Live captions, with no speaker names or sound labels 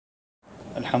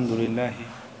الحمد لله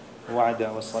وعد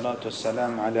والصلاة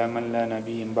والسلام على من لا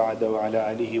نبي بعد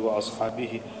وعلى آله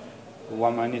وأصحابه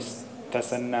ومن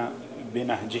استسنى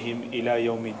بنهجهم إلى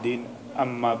يوم الدين.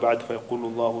 أما بعد، فيقول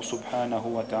الله سبحانه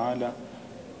وتعالى: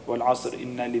 والعصر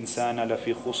إن الإنسان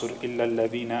لفي خسر إلا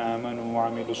الذين آمنوا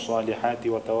وعملوا الصالحات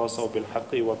وتواصوا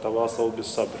بالحق وتواصوا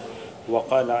بالصبر.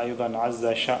 وقال أيضا عز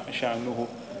شأنه: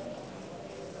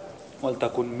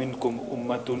 ولتكن منكم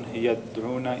أمة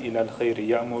يدعون إلى الخير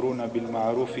يأمرون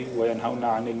بالمعروف وينهون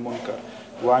عن المنكر.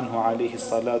 وعنه عليه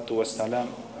الصلاة والسلام: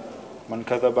 من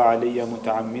كذب علي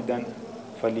متعمدا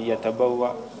فليتبوأ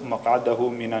مقعده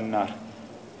من النار،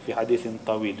 في حديث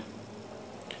طويل.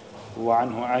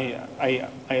 وعنه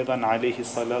أيضا عليه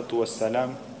الصلاة والسلام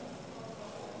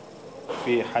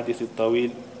في حديث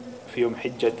الطويل في يوم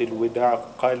حجة الوداع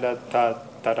قال: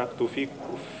 تركت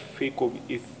فيكم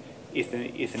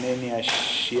اثنين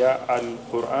أشياء: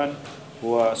 القرآن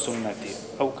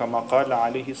وسنتي، أو كما قال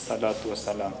عليه الصلاة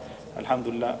والسلام.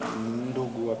 Alhamdulillah,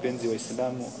 ndugu wapenzi wa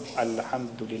Islamu,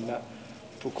 alhamdulillah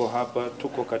tuko hapa,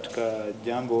 tuko katika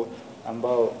jambo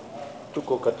ambao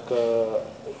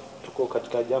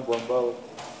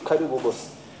karibu boss,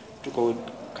 tuko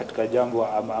katika jambo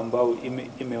ambao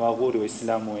imewaghuri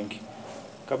Waislamu wengi.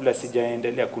 Kabla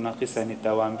sijaendelea, kuna kisa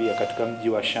nitawaambia. Katika mji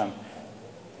wa Sham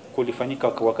kulifanyika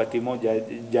wakati moja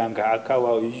janga,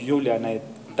 akawa yule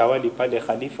anayetawali pale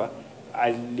khalifa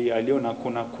aliona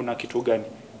kuna kitu gani,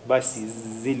 basi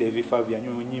zile vifaa vya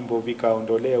nyimbo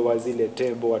vikaondolewa, zile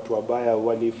tembo watu wabaya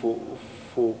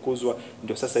walifukuzwa.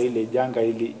 Ndio sasa ile janga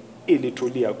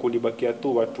ilitulia, kulibakia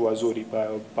tu watu wazuri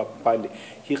pale.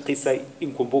 Hii kisa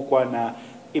inkumbukwa na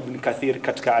Ibn Kathir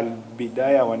katika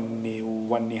Al-Bidaya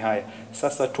wa Nihaya.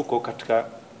 Sasa tuko katika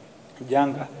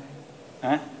janga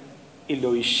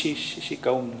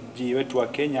iliyoishika mji wetu wa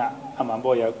Kenya, ama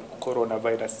ambao ya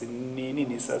coronavirus. Ni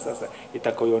nini sasa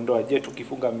itakayoondoa? Je,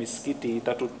 tukifunga misikiti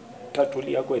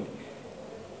itatatulia kweli?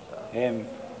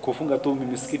 Kufunga tu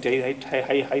misikiti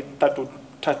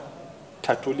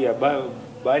tatulia,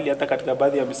 bali hata katika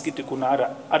baadhi ya misikiti kuna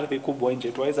ardhi kubwa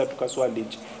nje, tuweza tukaswali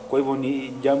nje. Kwa hivyo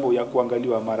ni jambo ya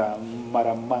kuangaliwa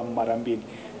mara mbili.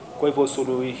 Kwa hivyo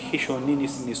suluhisho nini?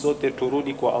 Ni sote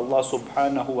turudi kwa Allah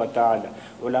subhanahu wa ta'ala.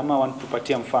 Ulama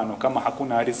wanatupatia mfano, kama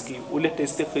hakuna riziki ulete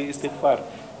istighfar,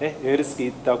 riziki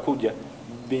itakuja.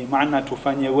 Bi maana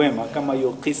tufanye wema, kama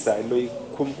hiyo kisa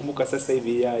iliyokumbuka sasa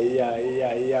hivi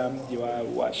ya mji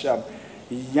wa Sham.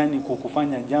 Yani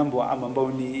kukufanya jambo ama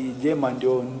ambao ni jema,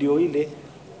 ndio ile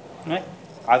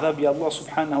adhabu ya Allah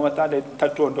subhanahu wa ta'ala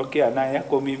tatuondokea. Na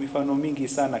yako mifano mingi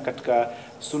sana katika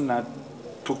sunna.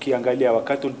 Tukiangalia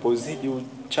wakati ulipozidi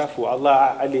uchafu,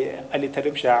 Allah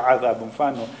aliteremsha adhabu.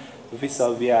 Mfano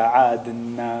visa vya Ad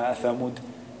na Thamud.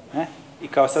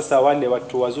 Ikawa sasa wale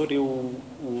watu wazuri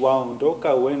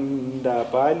waondoka wenda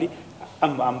pali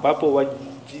ambapo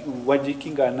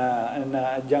wajikinga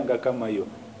na janga kama hiyo.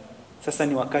 Sasa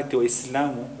ni wakati wa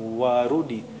Islamu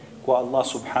warudi kwa Allah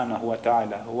subhanahu wa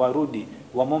ta'ala, warudi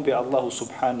wamombe Allah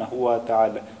subhanahu wa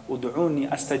ta'ala. Ud'uni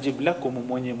astajib lakum.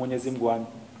 Mwenyezi Mungu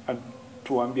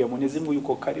tuambia, Mwenyezi Mungu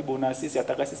yuko karibu na sisi,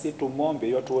 ataka sisi tumombe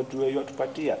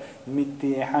yatupatia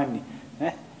mitihani.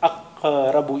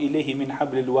 Aqrabu ilayhi min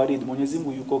hablil warid. Mwenyezi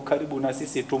Mungu yuko karibu na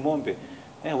sisi tumombe.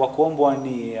 Wakuombwa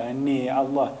ni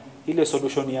Allah. Ile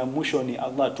solution ya mwisho ni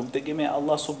Allah. Tumtegemee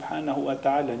Allah subhanahu wa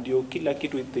ta'ala, ndio kila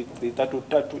kitu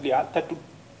itatutatulia. Hata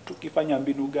tukifanya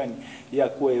mbinu gani ya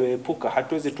kuepuka,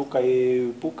 hatuwezi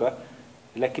tukaepuka,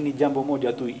 lakini jambo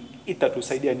moja tu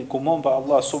itatusaidia, ni kumomba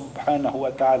Allah subhanahu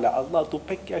wa ta'ala. Allah tu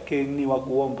peke yake ni wa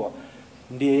kuomba,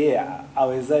 ndiye yeye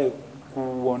awezaye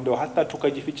kuondoa. Hata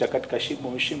tukajificha katika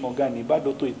shimo gani,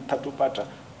 bado tu itatupata.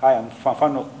 Haya,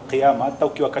 mfano kiyama, hata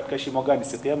ukiwa katika shimo gani,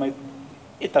 si kiyama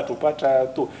itatupata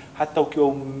tu. Hata ukiwa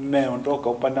umeondoka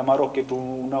upanda maroke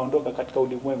tu, unaondoka katika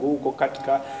ulimwengu huko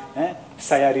katika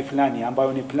sayari fulani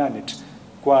ambayo ni planet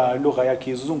kwa lugha ya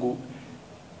Kizungu,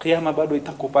 kiyama bado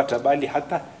itakupata. Bali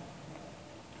hata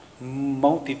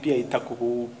mauti pia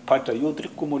itakupata.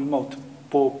 Yudrikumul maut,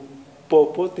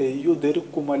 popote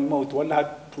yudrikumul maut, wala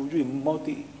hatujui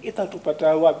mauti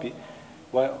itatupata wapi.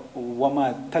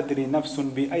 Wama tadri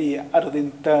nafsun bi ayi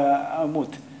ardhin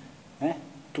tamut.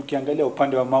 Tukiangalia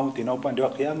upande wa mauti na upande wa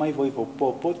kiyama, hivyo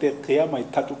popote kiyama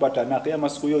itatupata. Na kiyama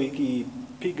siku hiyo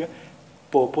ikipiga,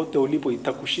 popote ulipo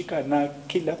itakushika, na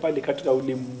kila pale katika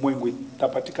ulimwengu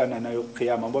itapatikana nayo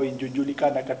kiyama, ambayo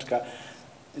inajulikana katika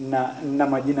na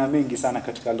majina mengi sana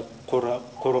katika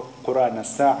Qur'an na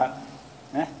saa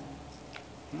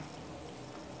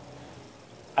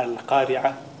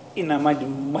Al-Qari'ah. Ina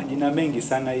majina mengi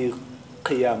sana hii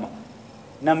kiyama,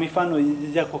 na mifano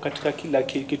yako katika kila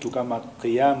kitu, kama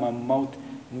kiyama, maut,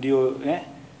 ndio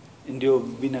ndio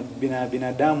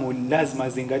binadamu lazima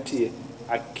zingatie.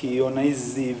 Akiona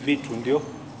hizi vitu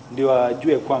ndio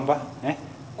ajue kwamba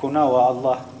kuna wa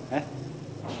Allah,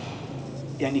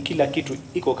 yani kila kitu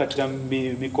iko katika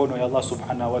mikono ya Allah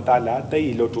subhanahu wa ta'ala. Hata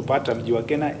hilo tupata mji wa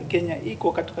Kenya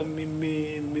iko katika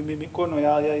mikono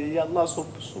ya Allah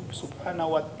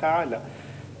subhanahu wa ta'ala.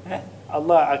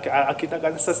 Allah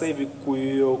akitaka sasa hivi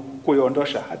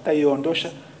kuiondosha, hata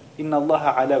iondosha. Inna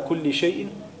Allah ala kulli shay'in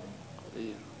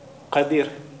qadir,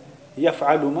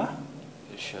 yaf'alu ma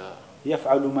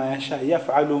yasha,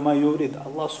 yaf'alu ma yurid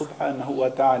Allah subhanahu wa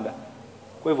ta'ala.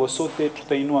 Kwa hivyo sote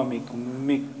tutainua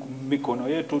mikono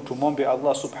yetu, tumombe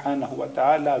Allah subhanahu wa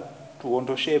ta'ala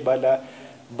tuondoshe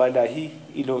bala hii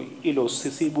ilo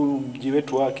sisibu mji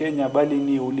wetu wa Kenya, bali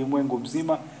ni ulimwengu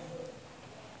mzima.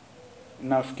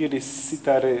 Nafikiri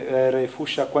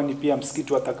sitarefusha, kwani pia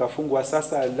msikiti watakafungwa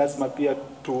sasa, lazima pia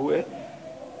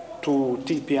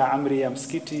tutii pia amri ya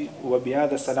msikiti. Wa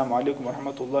bihadha, assalamu alaykum wa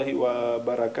rahmatullahi wa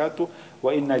barakatuh,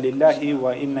 wa inna lillahi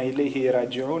wa inna ilayhi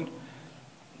raji'un.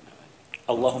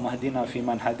 اللهم اهدنا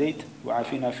فيمن هديت،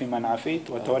 وعافنا فيمن عافيت،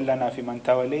 وتولنا فيمن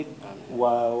توليت،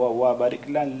 وبارك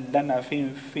لنا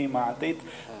فيما أعطيت.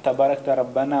 تباركت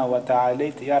ربنا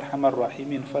وتعاليت. يا أرحم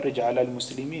الراحمين فرج على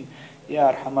المسلمين، يا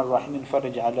أرحم الراحمين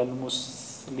فرج على المسلمين.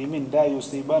 لا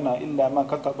يصيبنا إلا ما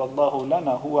كتب الله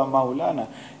لنا، هو مولانا.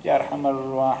 يا أرحم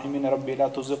الراحمين ربي لا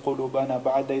تزغ قلوبنا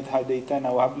بعد إذ هديتنا،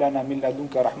 وهب لنا من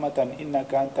لدنك رحمة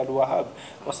إنك أنت الوهاب.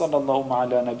 وصلى اللهم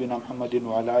على نبينا محمد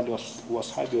وعلى آله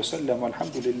وأصحابه وسلم،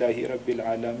 والحمد لله رب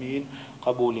العالمين.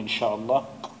 قبول إن شاء الله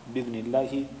بإذن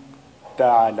الله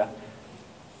تعالى.